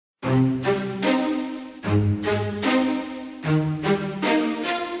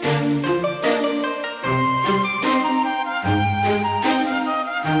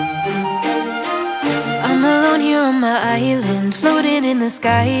the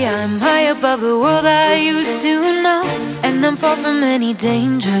sky, I'm high above the world I used to know. And I'm far from any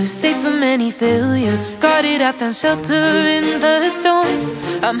danger, safe from any failure. Guarded, I found shelter in the storm.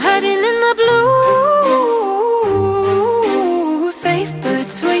 I'm hiding in the blue, safe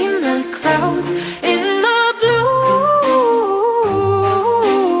between the clouds. In the blue,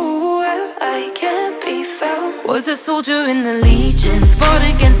 where I can't be found. Was a soldier in the legions, fought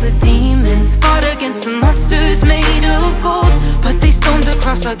against the demons, fought against the monsters made of gold. But they stormed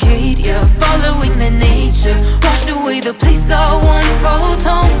across Arcadia, following the nature, washed away the place I once called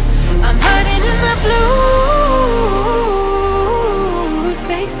home. I'm hiding in the blue,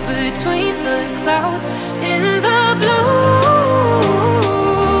 safe between the clouds. In the blue,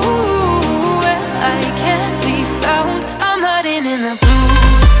 where I can't be found. I'm hiding in the blue.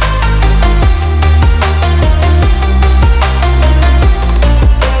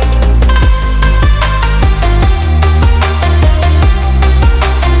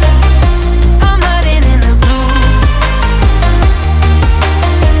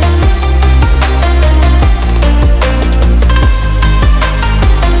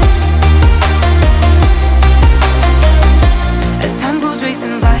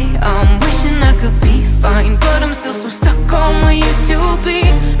 But I'm still so stuck on what used to be.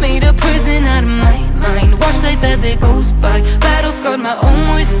 Made a prison out of my mind, watch life as it goes by. Battle scarred my own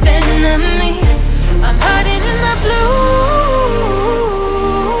worst enemy. I'm hiding in the blue,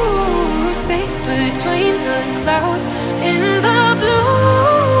 safe between the clouds. In